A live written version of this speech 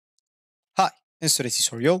In today's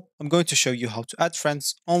tutorial, I'm going to show you how to add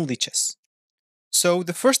friends on Lichess. So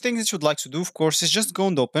the first thing that you'd like to do, of course, is just go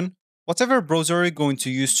and open whatever browser you're going to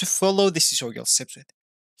use to follow this tutorial steps with.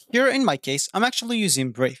 Here in my case, I'm actually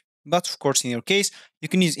using Brave, but of course in your case, you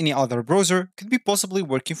can use any other browser, could be possibly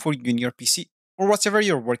working for you in your PC, or whatever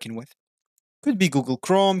you're working with. Could be Google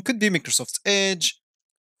Chrome, could be Microsoft Edge,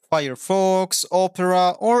 Firefox,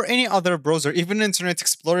 Opera, or any other browser, even Internet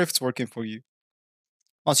Explorer if it's working for you.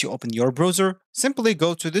 Once you open your browser, simply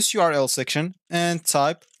go to this URL section and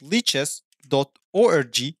type lichess.org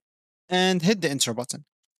and hit the enter button.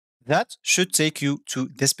 That should take you to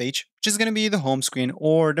this page, which is going to be the home screen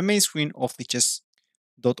or the main screen of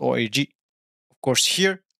lichess.org. Of course,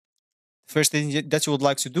 here, first thing that you would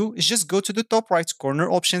like to do is just go to the top right corner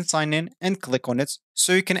option sign in and click on it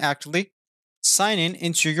so you can actually sign in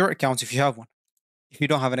into your account if you have one. If you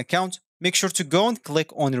don't have an account, make sure to go and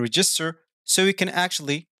click on register so you can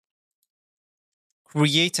actually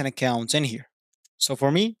create an account in here. So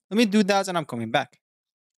for me, let me do that and I'm coming back.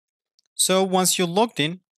 So once you're logged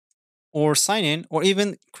in or sign in or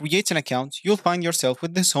even create an account, you'll find yourself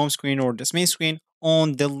with this home screen or this main screen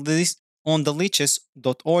on the list on the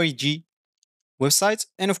lichess.org website.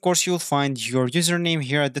 And of course, you'll find your username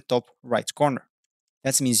here at the top right corner.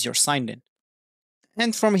 That means you're signed in.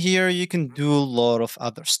 And from here, you can do a lot of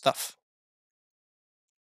other stuff.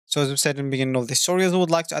 So as we said in the beginning of this tutorial, we would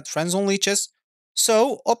like to add friends on Lichess.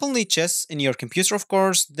 So open Lichess in your computer, of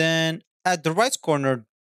course, then at the right corner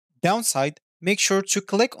downside, make sure to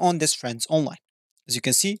click on this friends online. As you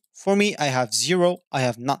can see, for me, I have 0, I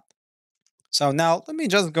have none. So now let me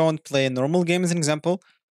just go and play a normal game as an example.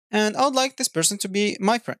 And I would like this person to be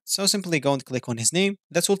my friend. So simply go and click on his name.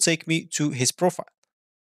 That will take me to his profile.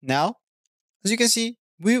 Now, as you can see,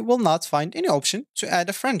 we will not find any option to add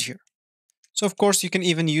a friend here. So of course you can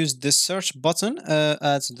even use this search button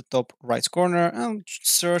at the top right corner and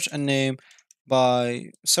search a name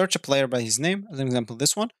search a player by his name, as an example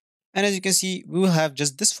this one. And as you can see, we will have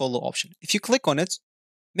just this follow option. If you click on it,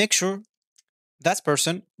 make sure that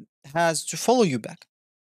person has to follow you back.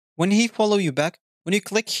 When he follow you back, when you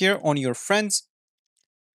click here on your friends,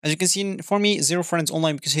 as you can see for me, 0 friends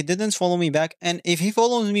online because he didn't follow me back. And if he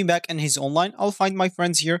follows me back and he's online, I'll find my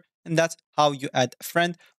friends here. And that's how you add a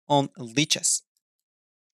friend on Lichess.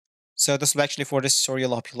 So this is actually for this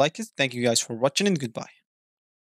tutorial. I hope you like it. Thank you guys for watching and goodbye.